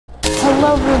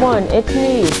hello everyone, it's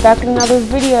me, back with another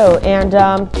video, and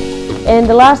in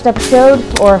the last episode,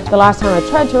 or the last time I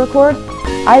tried to record,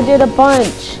 I did a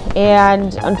bunch,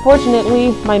 and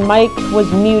unfortunately, my mic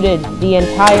was muted the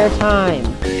entire time.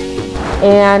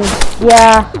 And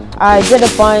yeah, I did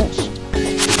a bunch.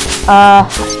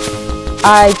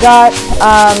 I got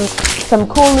some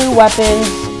cool new weapons,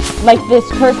 like this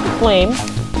Cursed Flame,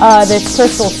 this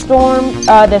Crystal Storm,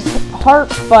 this Harp,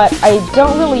 but I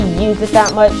don't really use it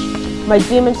that much. My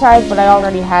demon size, but I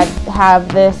already have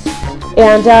this,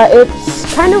 and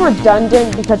it's kind of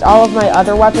redundant because all of my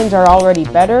other weapons are already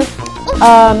better.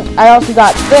 I also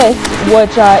got this,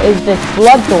 which is this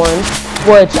Bloodthorn,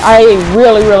 which I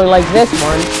really like this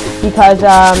one because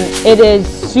it is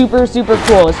super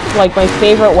cool. It's like my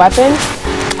favorite weapon.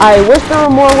 I wish there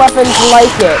were more weapons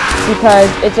like it because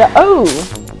it's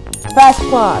fast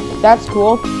clock. That's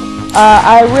cool.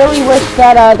 I really wish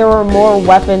that there were more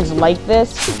weapons like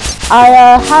this.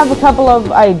 I have a couple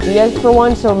of ideas for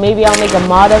one, so maybe I'll make a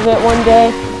mod of it one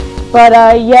day. But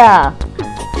yeah.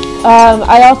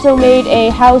 I also made a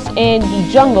house in the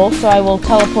jungle, so I will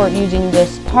teleport using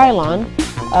this pylon.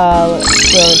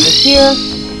 Let's go into here.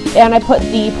 And I put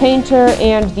the painter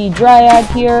and the dryad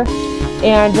here.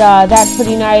 And that's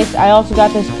pretty nice. I also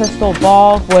got this crystal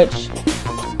ball, which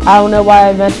I don't know why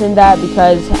I mentioned that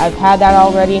because I've had that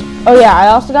already. Oh yeah, I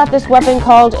also got this weapon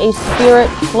called a Spirit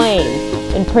Flame.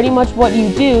 And pretty much what you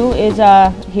do is,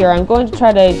 here, I'm going to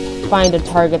try to find a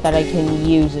target that I can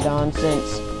use it on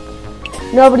since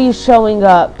nobody's showing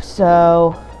up.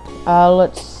 So,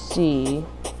 let's see.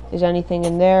 Is anything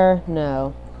in there?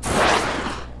 No.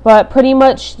 But pretty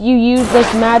much you use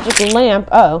this magic lamp.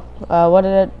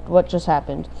 What just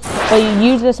happened? But you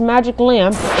use this magic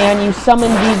lamp and you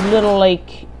summon these little,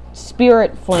 like,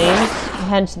 spirit flames,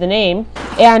 hence the name,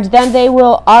 and then they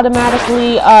will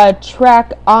automatically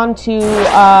track onto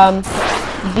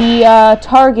the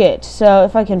target. So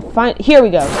if I can find, here we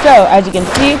go. So as you can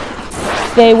see,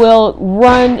 they will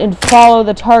run and follow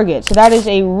the target. So that is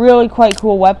a really quite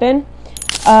cool weapon.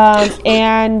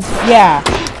 And yeah,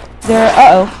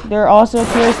 there also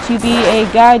appears to be a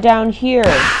guy down here.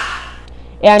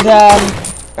 And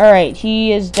alright,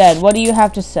 he is dead. What do you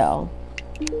have to sell?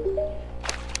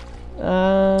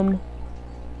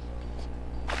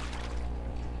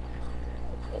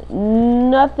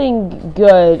 Nothing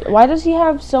good. Why does he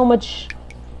have so much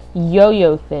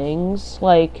yo-yo things?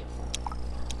 Like,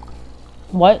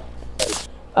 what?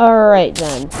 Alright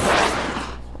then.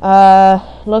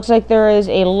 Looks like there is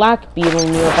a lack beetle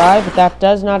nearby, but that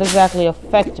does not exactly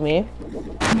affect me.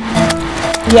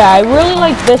 Yeah, I really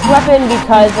like this weapon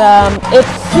because, it's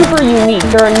super unique.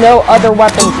 There are no other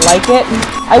weapons like it.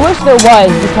 I wish there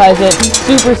was because it's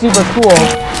super cool.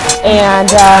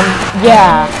 And,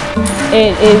 yeah,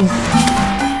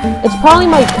 it's probably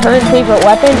my current favorite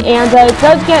weapon, and, it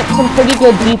does get some pretty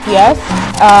good DPS.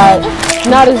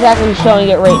 Not exactly showing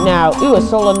it right now. Ooh, a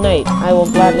Soul of Night. I will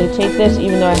gladly take this,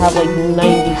 even though I have, like,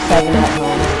 97 at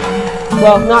home.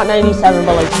 Well, not 97,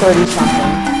 but, like,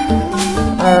 30-something.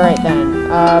 Alright, then.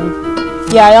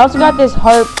 Yeah, I also got this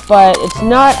harp, but it's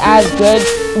not as good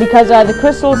because the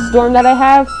Crystal Storm that I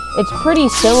have, it's pretty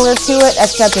similar to it,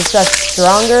 except it's just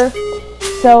stronger.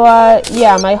 So,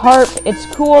 yeah, my harp, it's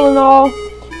cool and all,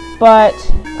 but,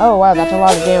 oh wow, that's a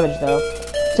lot of damage, though.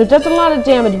 So it does a lot of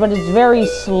damage, but it's very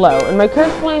slow. And my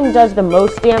Cursed Flame does the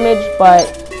most damage, but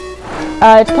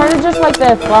it's kind of just like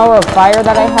the Flower of Fire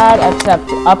that I had, except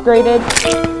upgraded.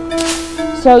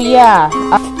 So, yeah,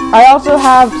 I also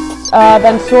have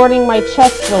been sorting my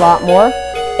chests a lot more,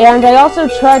 and I also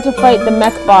tried to fight the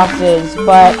mech bosses,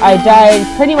 but I died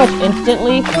pretty much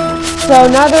instantly, so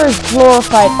now there's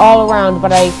Glorified all around,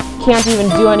 but I can't even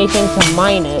do anything to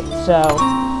mine it, so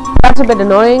that's a bit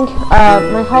annoying.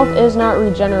 My health is not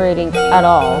regenerating at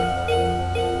all.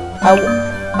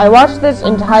 I watched this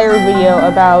entire video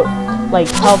about, like,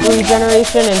 health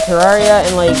regeneration in Terraria,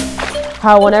 and, like,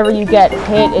 how whenever you get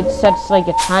hit, it sets, like,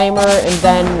 a timer, and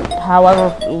then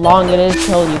however long it is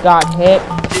till you got hit,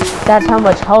 that's how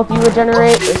much health you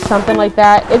regenerate, or something like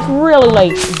that. It's really,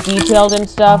 like, detailed and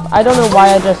stuff. I don't know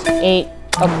why I just ate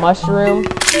a mushroom.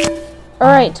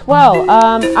 Alright, well,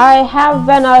 I have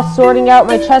been, sorting out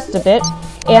my chest a bit,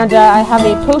 and, I have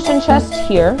a potion chest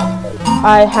here.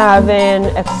 I have an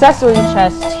accessory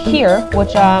chest here,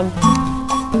 which,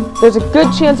 there's a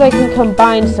good chance I can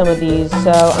combine some of these,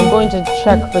 so I'm going to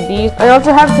check for these. I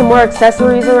also have some more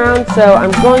accessories around, so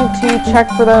I'm going to check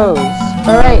for those.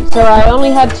 Alright, so I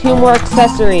only had 2 more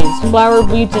accessories. Flower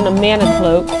boots and a mana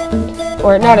cloak.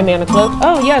 Or, not a mana cloak.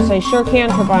 Oh, yes, I sure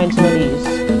can combine some of these.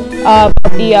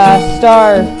 The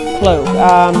star cloak.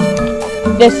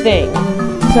 This thing.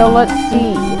 So, let's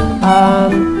see.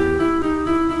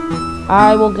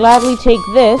 I will gladly take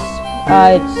this.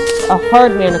 It's a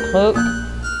hard mana cloak.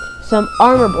 Some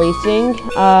armor bracing.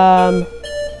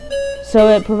 So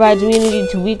it provides immunity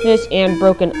to weakness and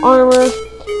broken armor.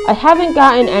 I haven't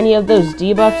gotten any of those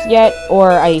debuffs yet,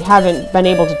 or I haven't been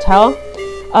able to tell.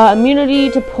 Immunity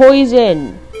to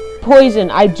poison.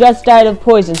 Poison. I just died of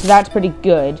poison, so that's pretty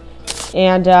good.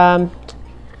 And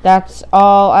that's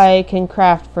all I can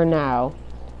craft for now.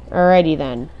 Alrighty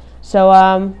then. So,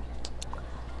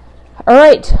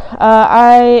 alright.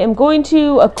 I am going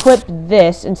to equip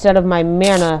this instead of my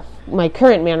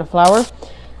current mana flower,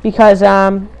 because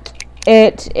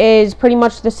it is pretty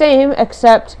much the same,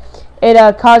 except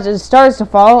it causes stars to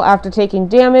fall after taking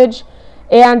damage,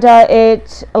 and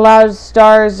it allows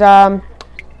stars, and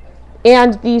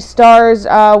the stars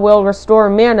will restore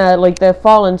mana, like the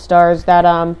fallen stars that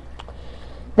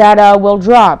will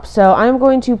drop. So I'm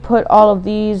going to put all of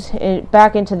these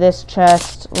back into this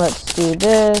chest. Let's do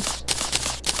this.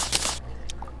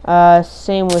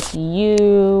 Same with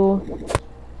you.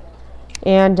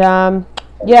 And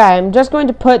yeah, I'm just going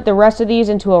to put the rest of these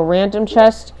into a random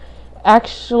chest.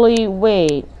 Actually,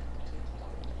 wait.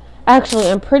 Actually,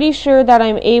 I'm pretty sure that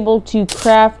I'm able to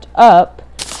craft up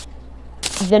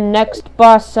the next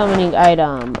boss summoning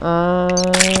item.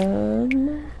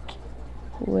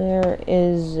 Where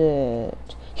is it?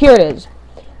 Here it is.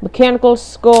 Mechanical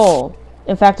skull.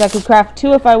 In fact, I could craft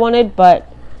 2 if I wanted,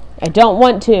 but I don't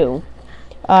want to.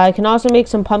 I can also make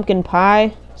some pumpkin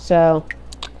pie, so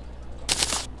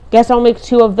guess I'll make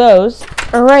 2 of those.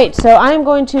 Alright, so I'm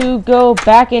going to go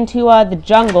back into the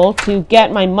jungle to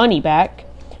get my money back.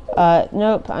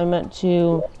 Nope, I meant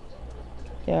to...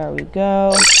 There we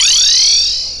go.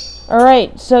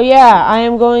 Alright, so yeah, I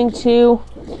am going to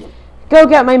go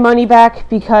get my money back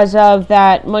because of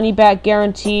that money back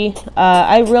guarantee.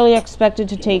 I really expected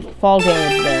to take fall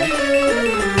damage there.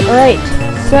 Alright,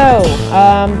 so,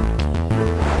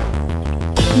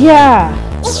 yeah.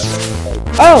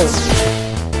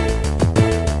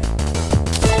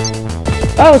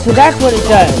 Oh, so that's what it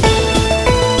does.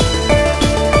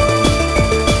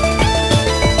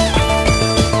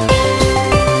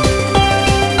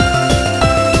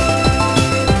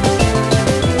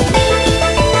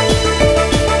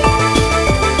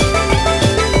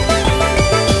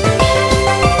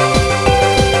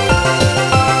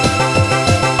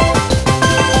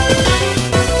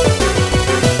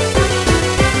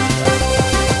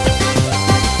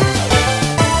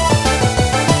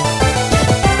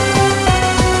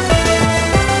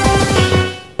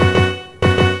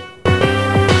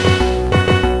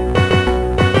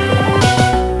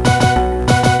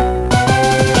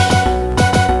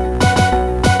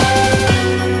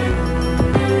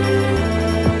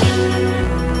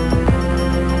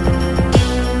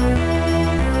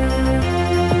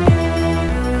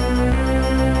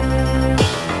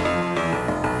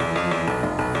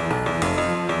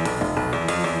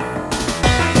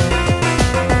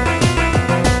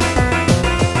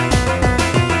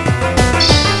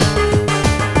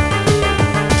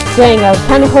 Saying I was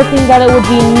kind of hoping that it would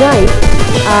be nice,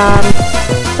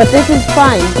 but this is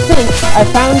fine, since I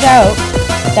found out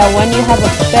that when you have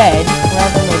a bed,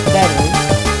 wherever my bed is,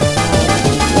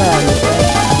 where are you,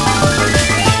 bed?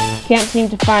 Can't seem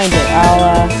to find it.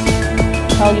 I'll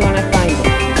tell you when I find it.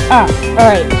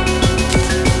 Alright.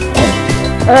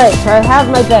 Alright, so I have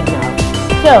my bed now.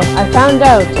 So, I found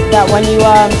out that when you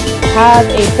have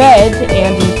a bed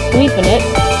and you sleep in it,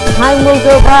 time will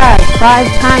go by 5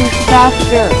 times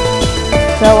faster.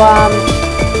 So,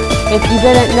 if you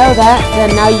didn't know that,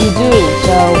 then now you do,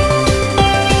 so...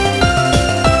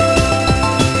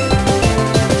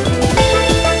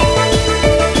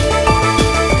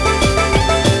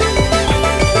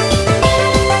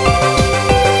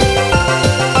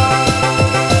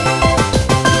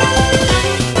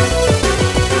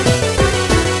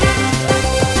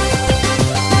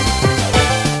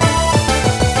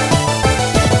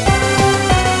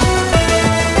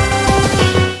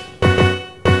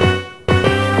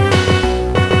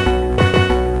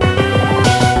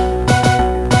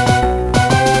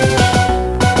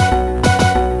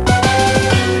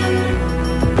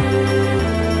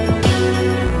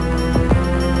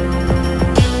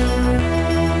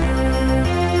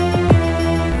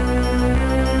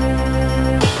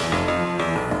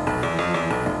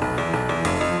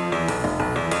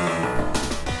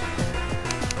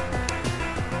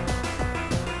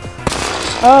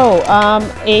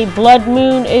 a blood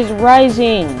moon is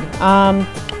rising.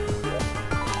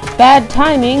 Bad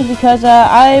timing because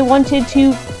I wanted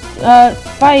to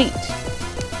fight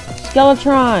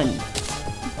Skeletron.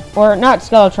 Or not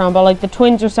Skeletron, but like the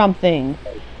twins or something.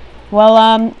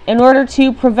 Well, in order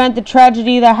to prevent the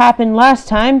tragedy that happened last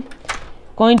time,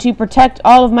 going to protect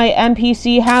all of my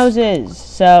NPC houses.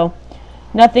 So,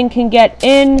 nothing can get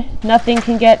in, nothing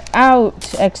can get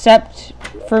out, except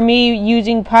for me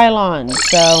using pylons.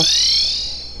 So,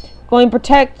 going to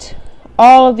protect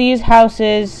all of these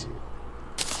houses.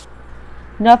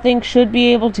 Nothing should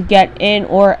be able to get in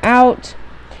or out.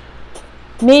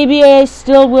 Maybe I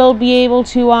still will be able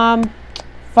to,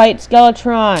 fight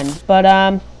Skeletron, but,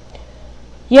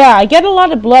 yeah, I get a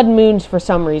lot of blood moons for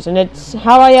some reason. It's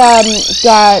how I,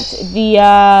 got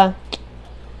the,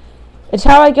 it's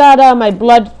how I got, my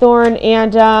blood thorn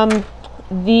and,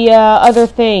 the, other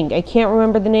thing. I can't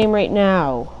remember the name right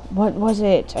now. What was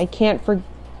it? I can't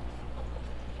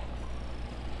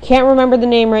remember the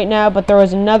name right now, but there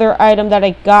was another item that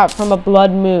I got from a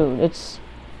blood moon.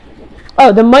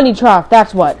 Oh, the money trough,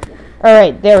 that's what.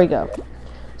 Alright, there we go.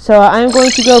 So, I'm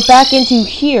going to go back into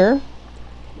here.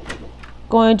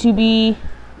 Going to be...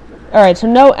 Alright, so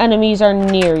no enemies are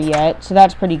near yet, so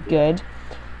that's pretty good.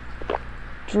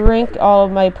 Drink all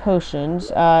of my potions.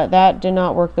 That did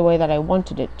not work the way that I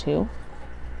wanted it to.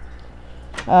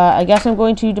 I guess I'm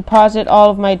going to deposit all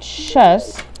of my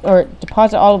chests, or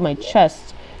deposit all of my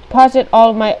chests. Deposit all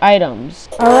of my items.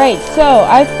 Alright, so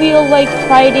I feel like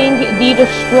fighting the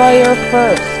Destroyer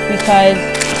first, because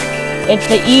it's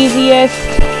the easiest,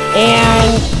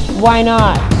 and why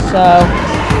not? So,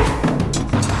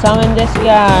 summon this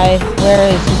guy. Where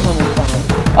is he coming from?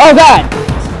 Oh god!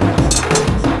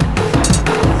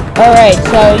 Alright,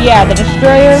 so yeah, the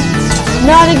Destroyer,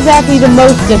 not exactly the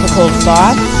most difficult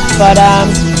boss, but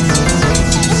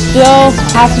still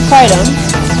have to fight him.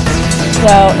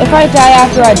 So, if I die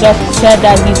after I just said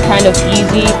that he's kind of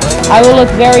easy, I will look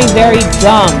very, very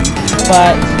dumb.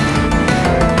 But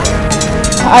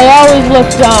I always look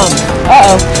dumb.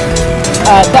 Uh-oh.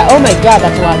 Oh my god,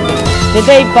 that's a lot of things. Did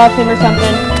they buff him or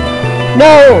something?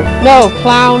 No! No,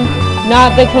 clown.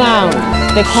 Not the clowns.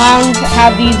 The clowns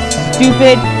have these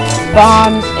stupid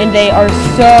bombs, and they are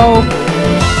so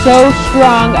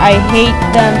strong. I hate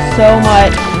them so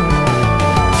much.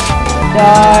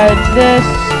 Dodge this.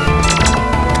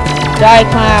 Die,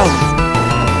 clown.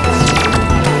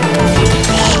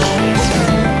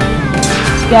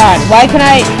 God, why can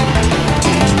I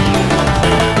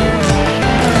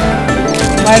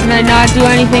not do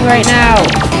anything right now?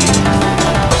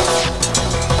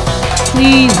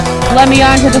 Please, let me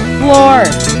onto the floor.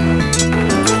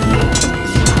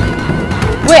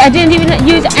 Wait, I didn't even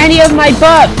use any of my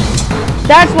buffs.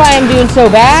 That's why I'm doing so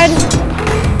bad.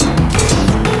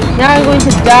 Now I'm going to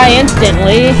die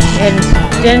instantly, and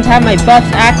didn't have my buffs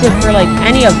active for, like,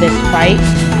 any of this fight.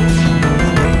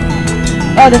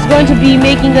 Oh, that's going to be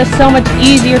making this so much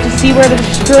easier to see where the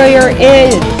Destroyer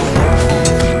is.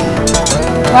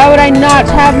 Why would I not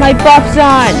have my buffs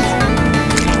on?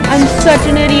 I'm such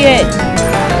an idiot.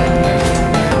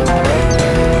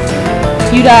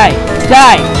 You die.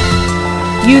 Die.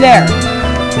 You there.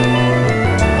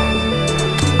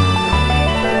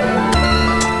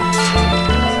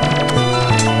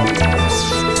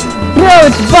 Bro,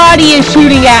 its body is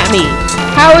shooting at me.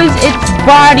 How is its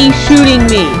body shooting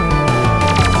me?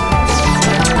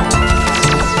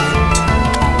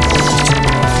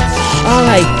 Oh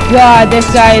my god, this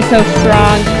guy is so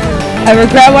strong. I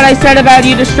regret what I said about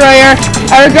you, Destroyer.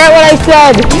 I regret what I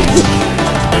said.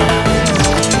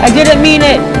 I didn't mean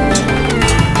it.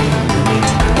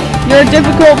 You're a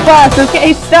difficult boss,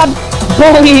 okay? Stop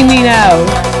bullying me now.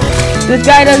 This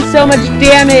guy does so much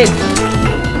damage.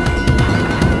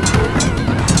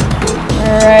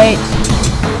 Alright.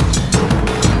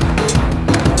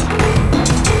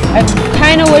 I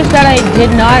kind of wish that I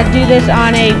did not do this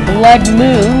on a blood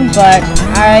moon, but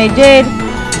I did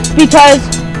because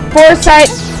foresight.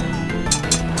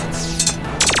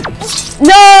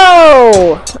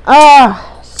 No!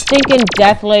 Ah, stinking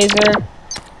death laser.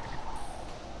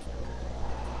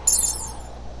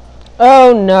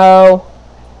 Oh no.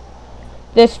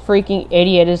 This freaking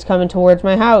idiot is coming towards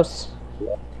my house.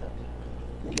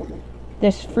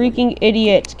 This freaking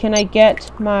idiot. Can I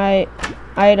get my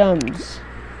items?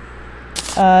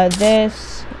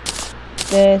 This,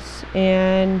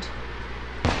 and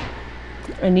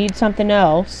I need something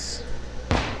else.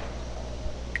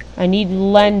 I need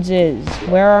lenses.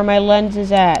 Where are my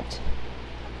lenses at?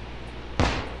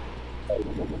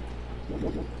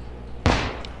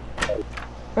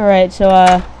 Alright,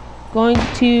 so, going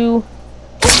to...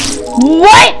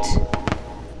 What?!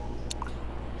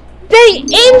 They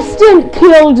instant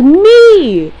killed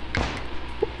me!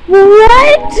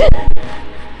 What?!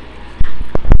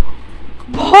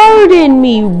 Pardon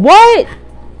me, what?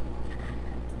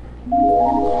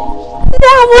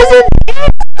 That was an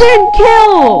instant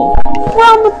kill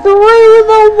from through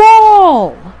the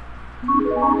wall.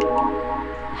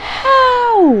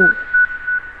 How?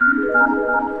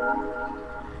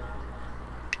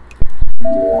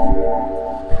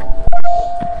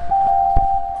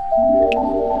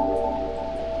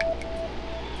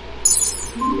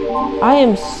 I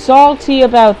am salty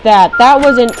about that. That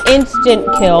was an instant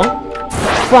kill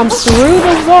from through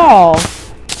the wall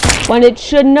when it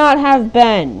should not have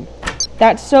been.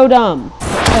 That's so dumb.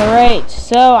 Alright,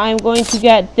 so I'm going to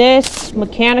get this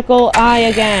mechanical eye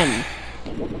again.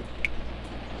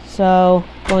 So,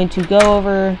 going to go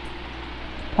over,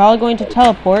 probably going to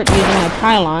teleport using my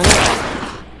pylon.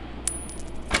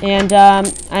 And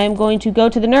I'm going to go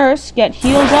to the nurse, get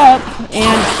healed up,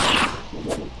 and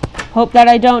hope that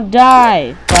I don't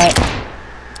die. But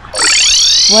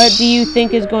what do you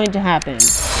think is going to happen?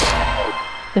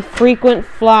 The frequent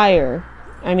flyer.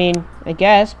 I mean, I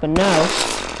guess, but no.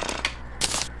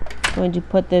 Going to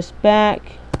put this back.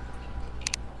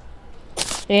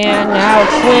 And now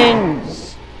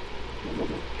twins.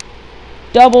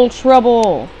 Double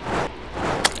trouble.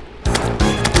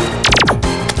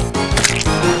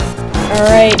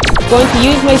 Alright, going to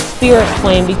use my spirit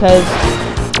flame because...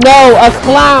 No, a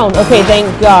clown! Okay,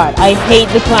 thank God. I hate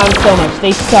the clowns so much.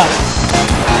 They suck.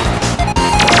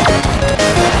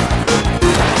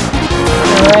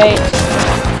 Alright.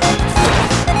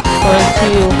 Going to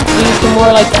do some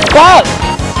more like... Fuck!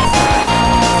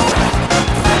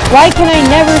 Why can I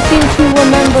never seem to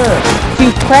remember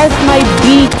to press my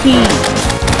B key?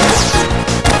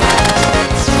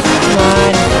 Come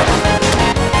on.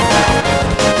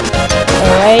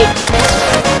 Alright.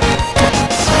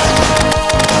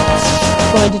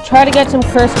 Going to try to get some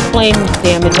cursed flame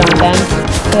damage on them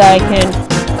so that I can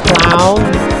clown.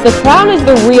 The clown is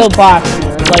the real boss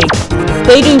here. Like,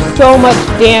 they do so much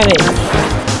damage.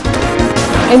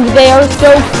 And they are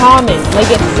so common. Like,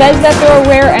 it says that they're a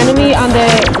rare enemy on the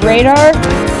radar,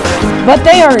 but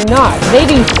they are not. They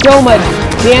do so much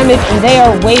damage and they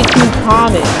are way too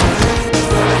common.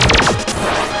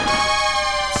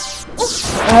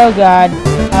 Oh god.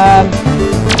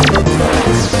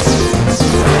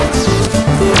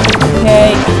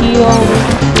 Okay, heal.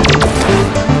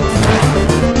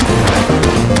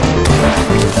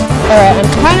 Alright, I'm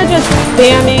kind of just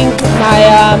spamming my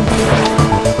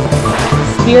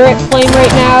spirit flame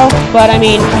right now, but I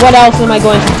mean, what else am I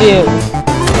going to do?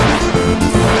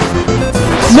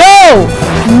 No!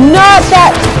 Not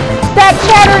that! That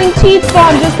shattering teeth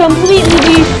bomb just completely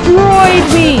destroyed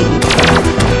me!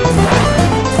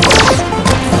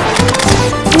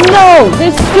 No!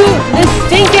 This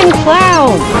stinking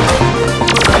clown!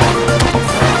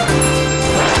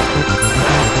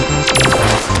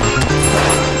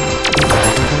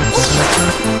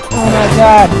 Oh my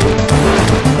god.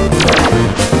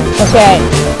 Okay,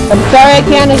 I'm sorry I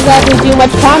can't exactly do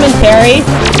much commentary,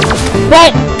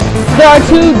 but there are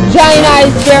two giant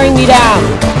eyes staring me down.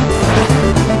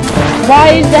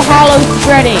 Why is the halo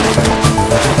spreading?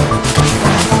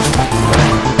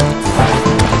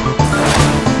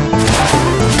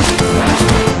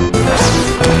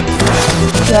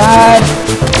 God.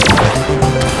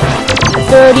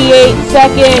 38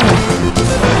 seconds.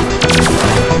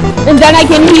 And then I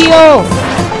can heal.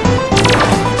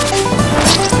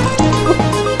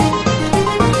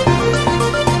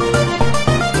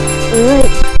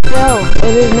 Alright, so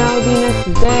it is now the next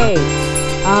day.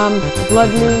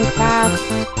 Blood moon passed.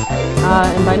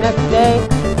 And by next day,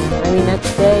 I mean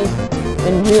next day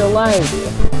in real life.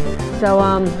 So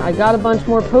I got a bunch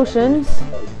more potions.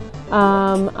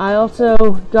 I also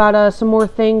got some more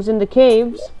things in the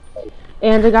caves.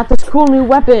 And I got this cool new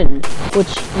weapon,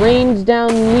 which rains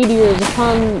down meteors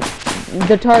upon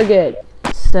the target.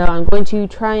 So I'm going to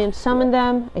try and summon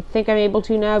them. I think I'm able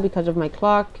to now because of my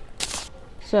clock.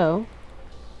 So,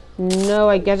 no,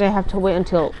 I guess I have to wait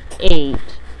until 8.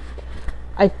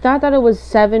 I thought that it was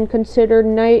 7 considered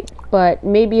night, but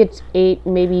maybe it's 8,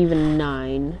 maybe even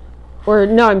 9. Or,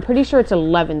 no, I'm pretty sure it's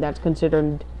 11 that's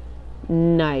considered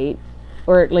night.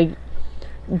 Or, like,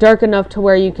 dark enough to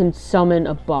where you can summon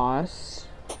a boss.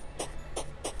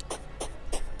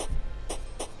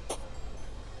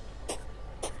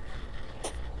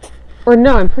 Or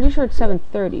no, I'm pretty sure it's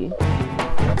 7:30.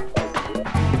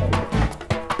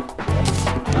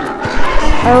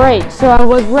 Alright, so I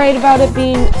was right about it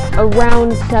being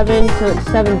around 7, so it's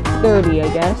 7:30, I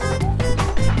guess.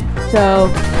 So,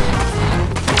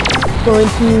 going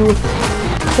to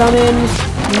summon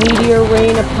meteor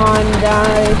rain upon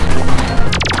die.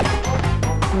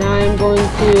 Now I'm going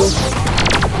to...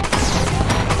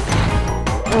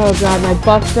 Oh god, my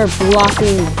buffs are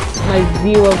blocking my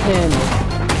view of him.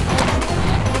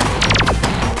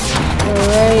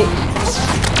 Alright.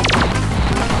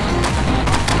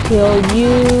 Kill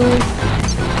you.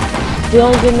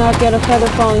 Still did not get a feather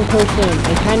falling potion.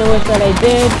 I kind of wish that I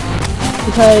did,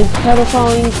 because feather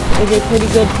falling is a pretty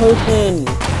good potion.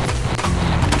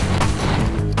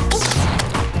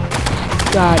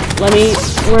 God, let me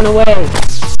run away.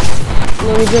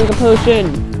 Let me drink a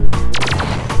potion.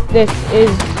 This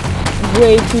is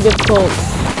way too difficult.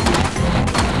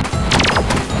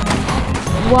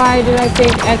 Why did I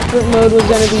think expert mode was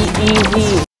going to be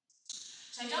easy?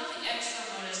 So I don't think expert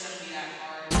mode is going to be that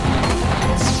hard.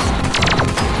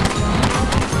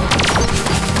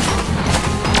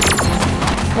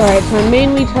 Alright, so I'm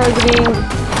mainly targeting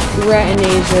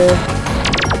reanimated.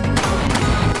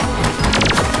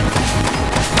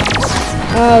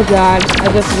 Oh god,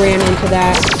 I just ran into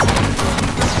that.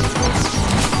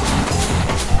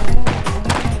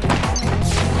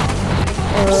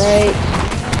 Alright.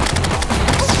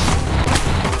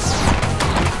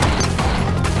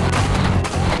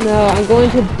 No, I'm going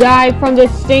to die from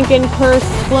this stinking cursed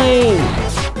flame.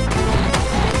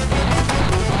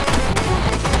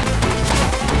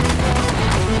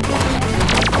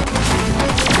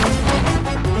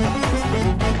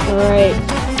 Alright.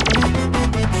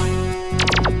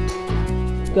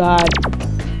 God.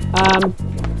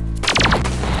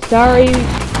 Sorry,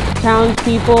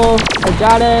 townspeople. I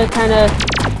gotta kind of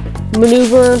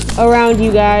maneuver around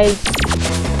you guys.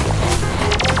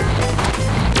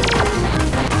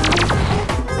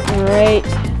 Alright,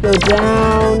 go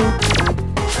down.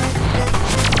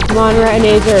 Come on,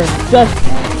 Retinazer. Just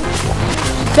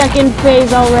second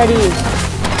phase already.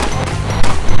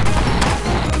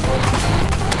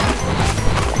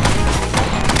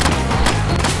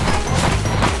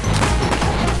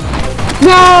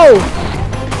 No!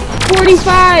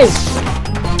 45!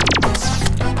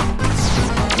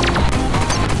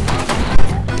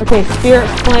 Okay, Spirit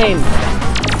Flame.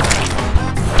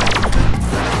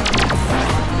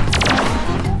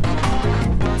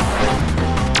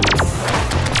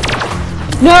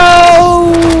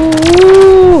 No!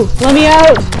 Ooh, let me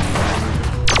out!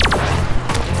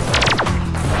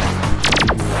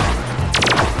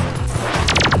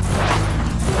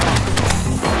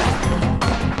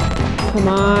 Come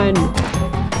on.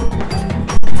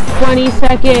 20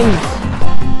 seconds.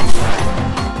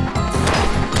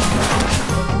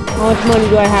 How much money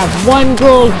do I have? 1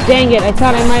 gold. Dang it. I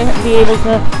thought I might be able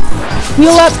to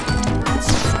heal up.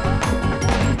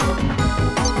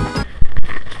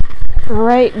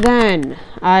 Alright then.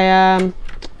 I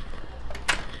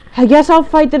guess I'll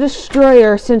fight the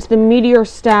destroyer, since the meteor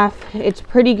staff, it's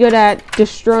pretty good at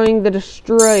destroying the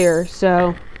destroyer,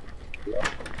 so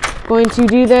going to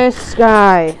do this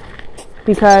guy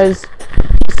because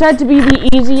it's said to be the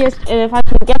easiest, and if I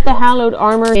can get the hallowed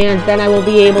armor, and then I will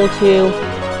be able to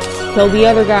kill the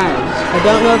other guys. I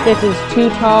don't know if this is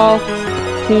too tall,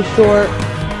 too short,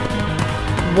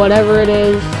 whatever it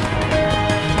is.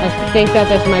 I think that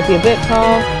this might be a bit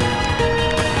tall,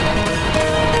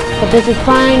 but this is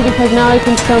fine because now I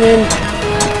can summon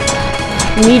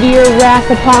Meteor Wrath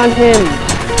upon him.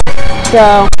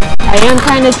 So I am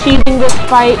kind of cheating this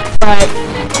fight, but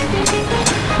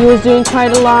he was doing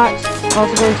quite a lot.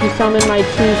 Also going to summon my 2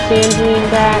 Sandrine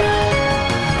bats.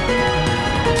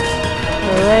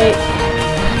 Alright.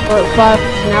 Or it buffed.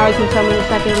 Now I can summon the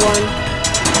second one.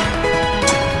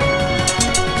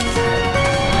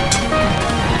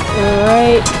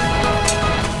 Alright.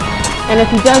 And if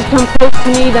he does come close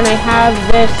to me, then I have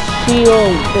this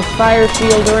shield, this fire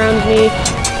shield around me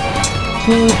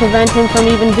to prevent him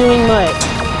from even doing much.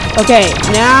 Okay,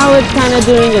 now it's kind of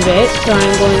doing a bit, so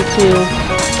I'm going to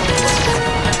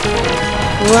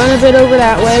run a bit over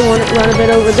that way, run a bit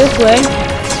over this way.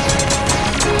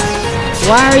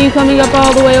 Why are you coming up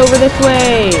all the way over this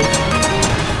way?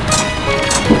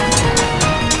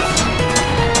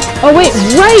 Oh wait,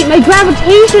 right, my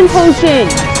gravitation potion!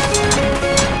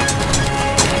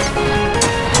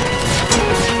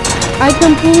 I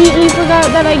completely forgot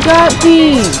that I got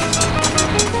these!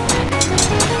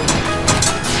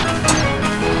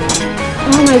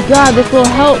 Oh my god, this will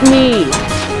help me!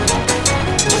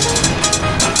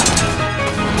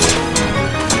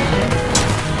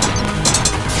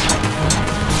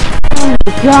 Oh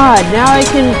my god, now I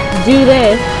can do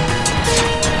this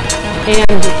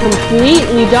and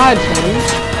completely dodge him.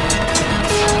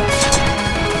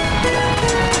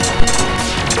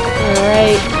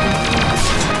 Alright.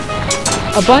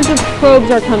 A bunch of probes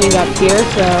are coming up here,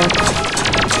 so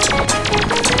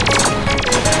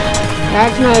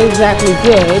that's not exactly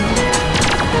good.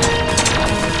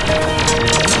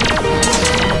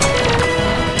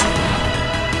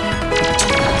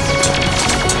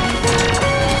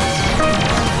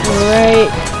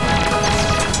 Alright.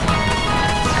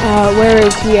 Where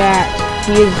is he at?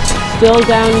 He is still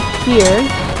down here.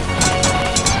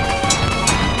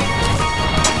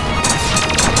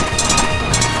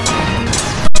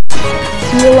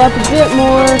 Heal up a bit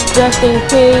more, just in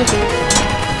case.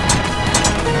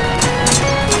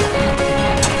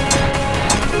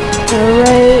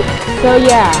 Alright, so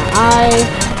yeah, I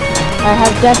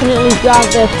have definitely got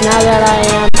this now that I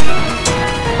am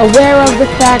aware of the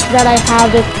fact that I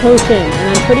have this potion.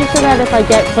 And I'm pretty sure that if I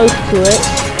get close to it,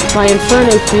 my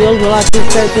Inferno shield will actually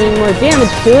start doing more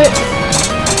damage to it.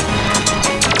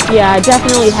 Yeah, I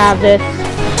definitely have this.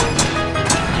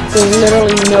 There's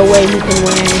literally no way he can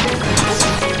win.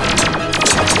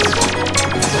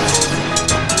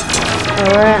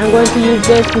 Alright, I'm going to use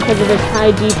this because of its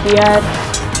high DPS.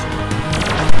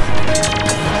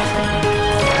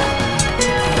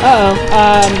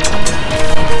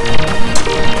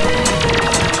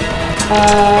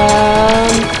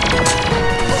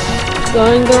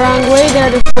 Going the wrong way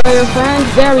there, Destroyer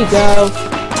friends. There we go.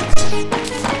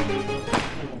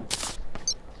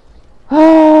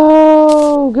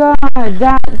 Oh god,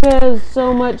 that does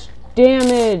so much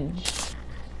damage.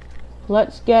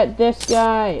 Let's get this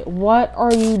guy. What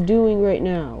are you doing right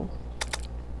now?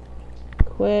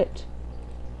 Quit.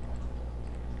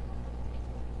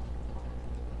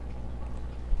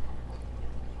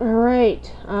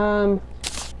 Alright,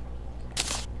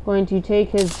 going to take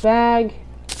his bag,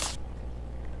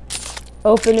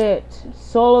 open it,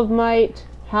 Soul of Might,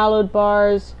 Hallowed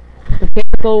Bars,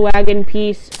 Mechanical Wagon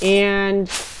Piece, and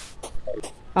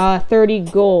 30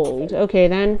 gold. Okay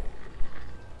then.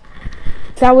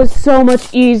 That was so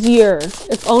much easier.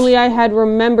 If only I had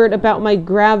remembered about my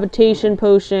gravitation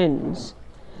potions.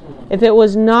 If it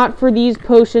was not for these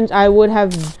potions, I would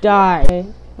have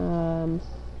died.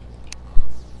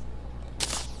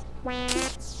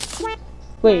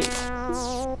 Wait,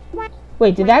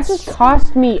 did that just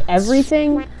cost me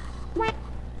everything?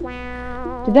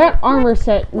 Did that armor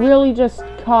set really just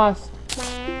cost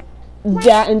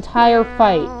that entire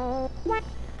fight?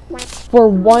 For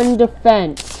 1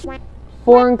 defense,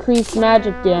 4 increased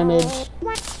magic damage.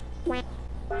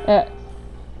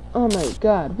 Oh my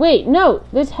god. Wait, no,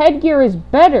 this headgear is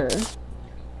better.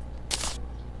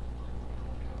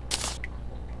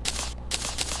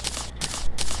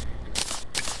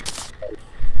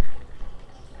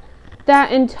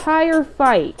 That entire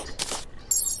fight,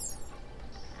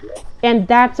 and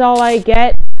that's all I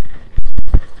get.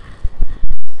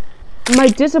 My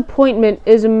disappointment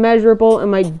is immeasurable and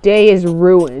my day is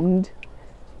ruined.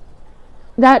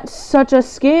 That's such a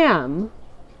scam.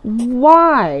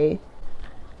 Why?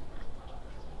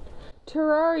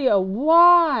 Terraria,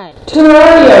 why?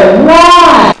 Terraria,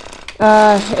 why?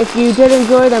 If you did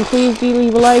enjoy, then please do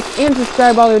leave a like and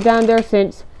subscribe while you're down there,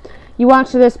 since you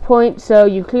watched to this point, so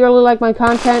you clearly like my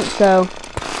content, so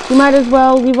you might as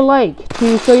well leave a like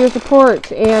to show your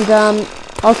support, and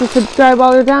also subscribe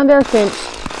while you're down there, since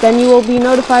then you will be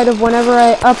notified of whenever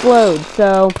I upload.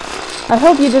 So I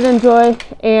hope you did enjoy,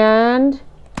 and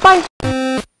bye!